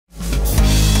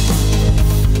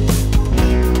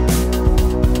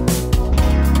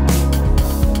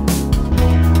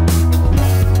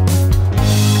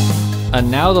And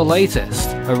now the latest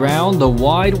around the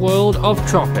wide world of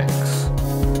tropics.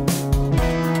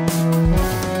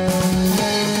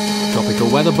 Tropical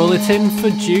Weather Bulletin for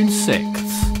June 6th.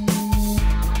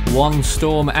 One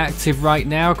storm active right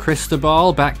now,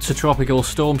 Cristobal, back to tropical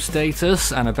storm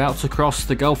status and about to cross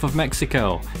the Gulf of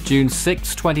Mexico. June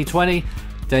 6, 2020,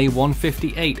 day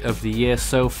 158 of the year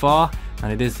so far,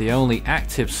 and it is the only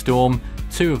active storm,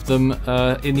 two of them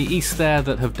in the east there,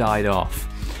 that have died off.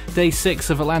 Day 6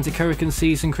 of Atlantic hurricane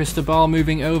season, Cristobal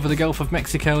moving over the Gulf of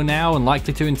Mexico now and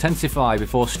likely to intensify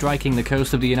before striking the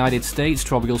coast of the United States.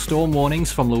 Tropical storm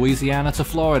warnings from Louisiana to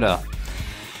Florida.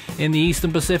 In the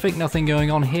Eastern Pacific, nothing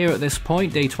going on here at this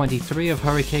point. Day 23 of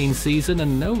hurricane season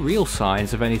and no real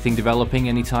signs of anything developing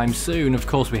anytime soon. Of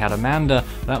course, we had Amanda,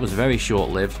 that was very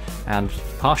short-lived and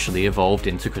partially evolved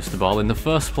into Cristobal in the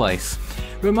first place.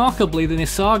 Remarkably, the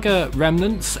Nisarga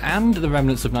remnants and the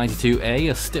remnants of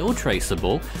 92A are still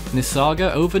traceable.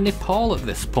 Nisarga over Nepal at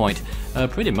this point,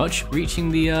 pretty much reaching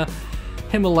the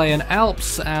Himalayan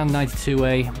Alps, and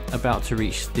 92A about to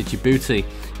reach the Djibouti.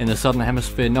 In the Southern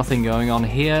Hemisphere, nothing going on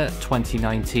here.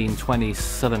 2019-20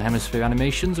 Southern Hemisphere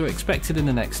animations are expected in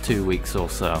the next 2 weeks or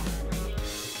so.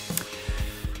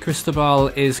 Cristobal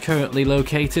is currently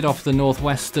located off the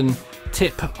northwestern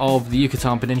tip of the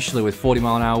Yucatan Peninsula with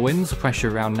 40-mile-an-hour winds,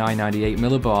 pressure around 998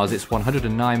 millibars. It's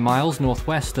 109 miles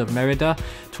northwest of Merida,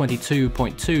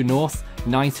 22.2 north,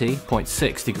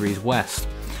 90.6 degrees west.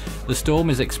 The storm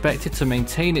is expected to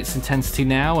maintain its intensity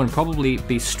now and probably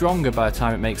be stronger by the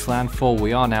time it makes landfall.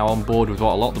 We are now on board with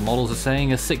what a lot of the models are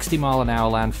saying, a 60-mile-an-hour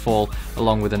landfall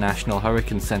along with the National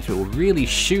Hurricane Center. It will really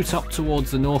shoot up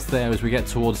towards the north there as we get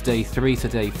towards day 3 to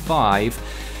day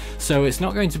 5. So it's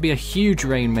not going to be a huge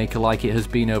rainmaker like it has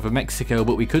been over Mexico,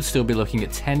 but we could still be looking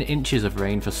at 10 inches of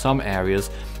rain for some areas,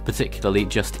 particularly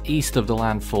just east of the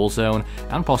landfall zone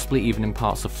and possibly even in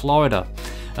parts of Florida.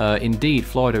 Indeed,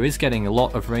 Florida is getting a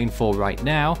lot of rainfall right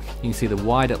now. You can see the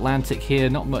wide Atlantic here,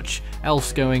 not much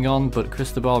else going on, but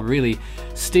Cristobal really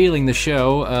stealing the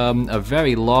show. A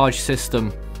very large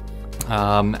system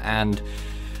and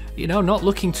you know, not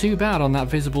looking too bad on that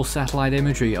visible satellite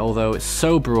imagery, although it's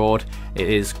so broad it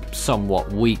is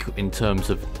somewhat weak in terms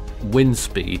of wind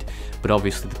speed, but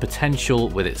obviously the potential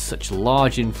with its such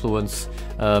large influence,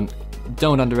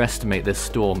 don't underestimate this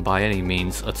storm by any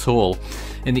means at all.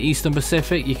 In the Eastern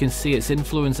Pacific, you can see its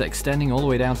influence extending all the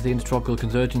way down to the intertropical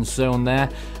convergence zone there,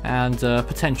 and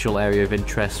potential area of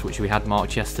interest which we had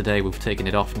marked yesterday. We've taken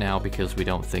it off now because we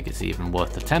don't think it's even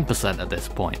worth the 10% at this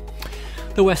point.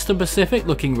 The Western Pacific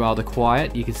looking rather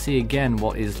quiet. You can see again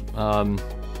what is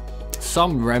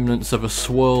some remnants of a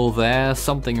swirl there,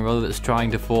 something or other that's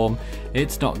trying to form.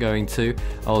 It's not going to,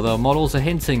 although models are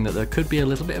hinting that there could be a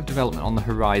little bit of development on the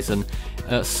horizon.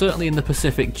 Certainly in the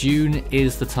Pacific, June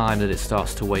is the time that it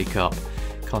starts to wake up,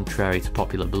 contrary to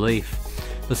popular belief.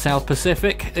 The South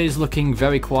Pacific is looking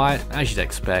very quiet, as you'd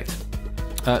expect.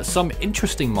 Some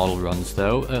interesting model runs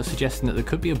though, suggesting that there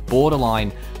could be a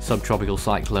borderline subtropical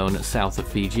cyclone south of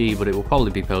Fiji, but it will probably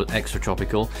be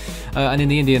extratropical. And in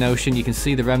the Indian Ocean you can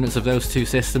see the remnants of those two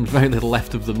systems, very little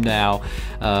left of them now,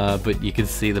 but you can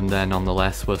see them there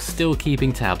nonetheless. We're still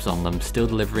keeping tabs on them, still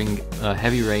delivering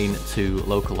heavy rain to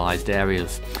localized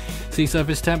areas. Sea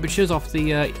surface temperatures off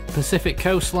the Pacific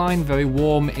coastline, very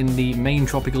warm in the main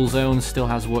tropical zone, still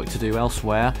has work to do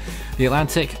elsewhere. The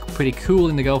Atlantic, pretty cool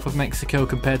in the Gulf of Mexico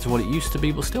compared to what it used to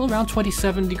be, but still around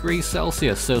 27 degrees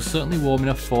Celsius, so certainly warm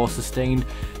enough for sustained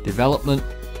development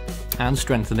and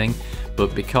strengthening,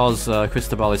 but because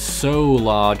Cristobal is so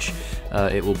large,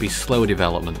 it will be slow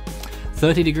development.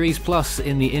 30 degrees plus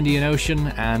in the Indian Ocean,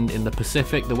 and in the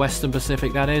Pacific, the Western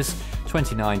Pacific that is,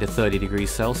 29 to 30 degrees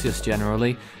Celsius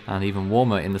generally, and even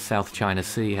warmer in the South China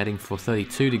Sea, heading for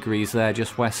 32 degrees there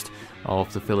just west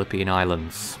of the Philippine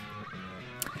Islands.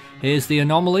 Here's the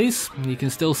anomalies. You can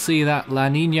still see that La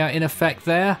Nina in effect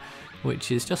there,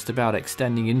 which is just about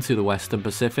extending into the Western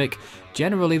Pacific.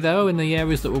 Generally though, in the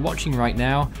areas that we're watching right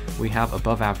now, we have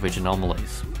above average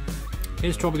anomalies.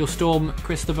 Here's Tropical Storm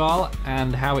Cristobal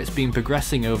and how it's been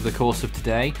progressing over the course of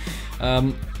today.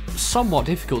 Somewhat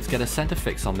difficult to get a center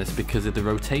fix on this because of the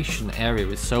rotation area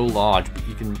is so large, but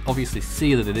you can obviously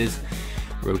see that it is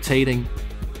rotating.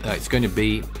 It's going to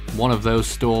be one of those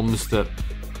storms that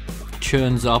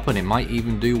churns up, and it might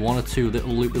even do one or two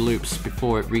little loop-de-loops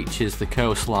before it reaches the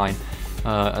coastline,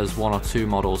 as one or two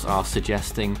models are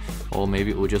suggesting, or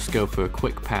maybe it will just go for a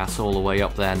quick pass all the way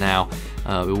up there now.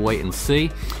 We'll wait and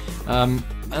see.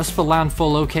 As for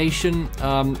landfall location,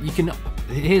 you can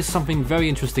here's something very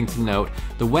interesting to note.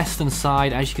 The western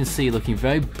side, as you can see, looking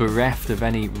very bereft of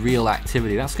any real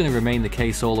activity. That's going to remain the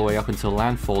case all the way up until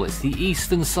landfall. It's the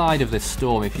eastern side of this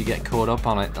storm, if you get caught up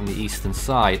on it on the eastern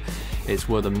side, it's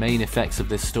where the main effects of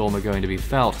this storm are going to be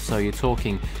felt. So you're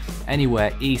talking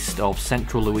anywhere east of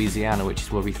central Louisiana, which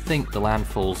is where we think the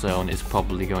landfall zone is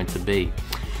probably going to be.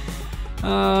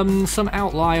 Some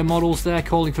outlier models there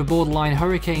calling for borderline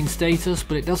hurricane status,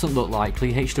 but it doesn't look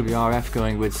likely. HWRF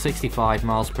going with 65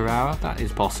 miles per hour, that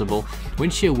is possible.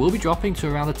 Wind shear will be dropping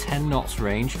to around the 10 knots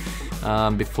range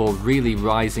before really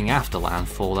rising after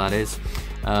landfall, that is.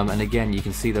 And again, you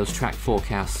can see those track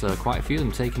forecasts, quite a few of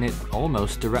them taking it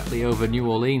almost directly over New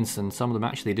Orleans, and some of them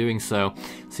actually doing so.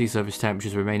 Sea surface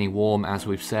temperatures remaining warm, as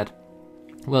we've said.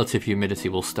 Relative humidity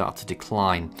will start to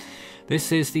decline.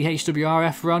 This is the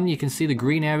HWRF run. You can see the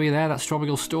green area there. That's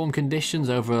tropical storm conditions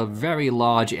over a very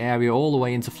large area all the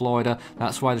way into Florida.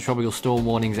 That's why the tropical storm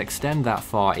warnings extend that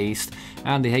far east.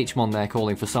 And the HMON there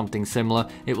calling for something similar.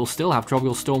 It will still have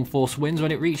tropical storm force winds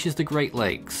when it reaches the Great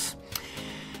Lakes.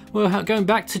 Well, going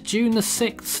back to June the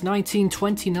 6th,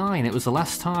 1929, it was the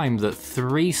last time that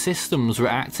 3 systems were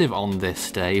active on this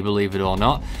day, believe it or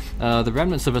not. The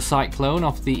remnants of a cyclone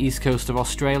off the east coast of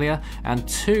Australia, and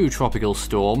 2 tropical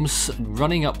storms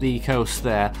running up the coast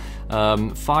there.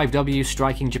 5W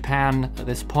striking Japan at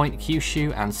this point,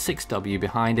 Kyushu, and 6W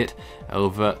behind it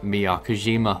over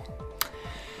Miyakojima.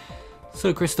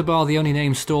 So Cristobal, the only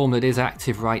named storm that is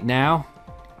active right now.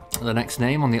 The next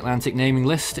name on the Atlantic naming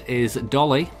list is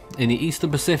Dolly. In the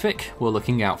Eastern Pacific, we're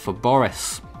looking out for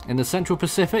Boris. In the Central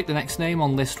Pacific, the next name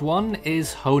on list 1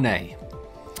 is Hone.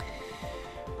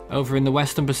 Over in the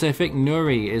Western Pacific,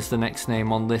 Nuri is the next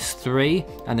name on list 3.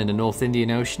 And in the North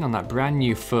Indian Ocean, on that brand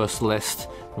new first list,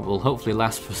 that will hopefully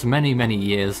last for many, many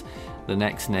years, the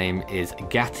next name is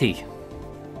Gati.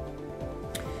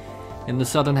 In the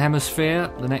Southern Hemisphere,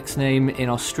 the next name in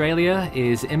Australia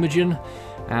is Imogen.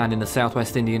 And in the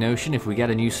Southwest Indian Ocean, if we get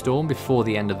a new storm before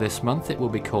the end of this month, it will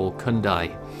be called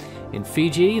Kundai. In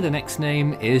Fiji, the next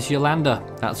name is Yolanda.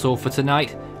 That's all for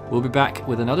tonight. We'll be back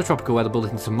with another tropical weather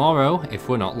bulletin tomorrow if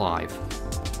we're not live.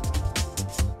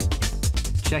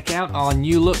 Check out our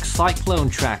new look cyclone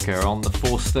tracker on the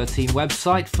Force 13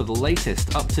 website for the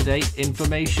latest up-to-date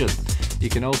information. You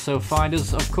can also find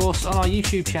us, of course, on our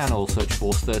YouTube channel, search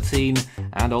Force 13,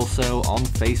 and also on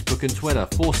Facebook and Twitter,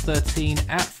 Force 13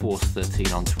 at Force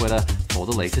 13 on Twitter for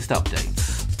the latest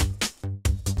updates.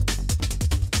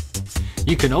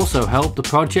 You can also help the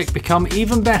project become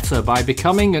even better by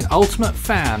becoming an Ultimate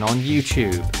Fan on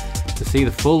YouTube. To see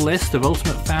the full list of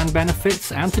Ultimate Fan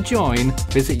benefits and to join,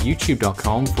 visit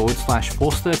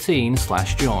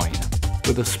youtube.com/Force13/join.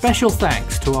 With a special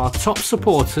thanks to our top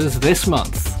supporters this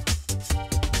month.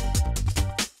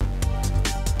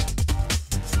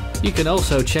 You can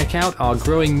also check out our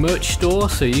growing merch store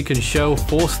so you can show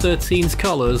Force 13's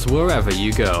colours wherever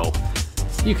you go.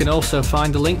 You can also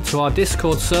find a link to our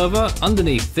Discord server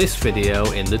underneath this video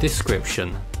in the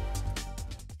description.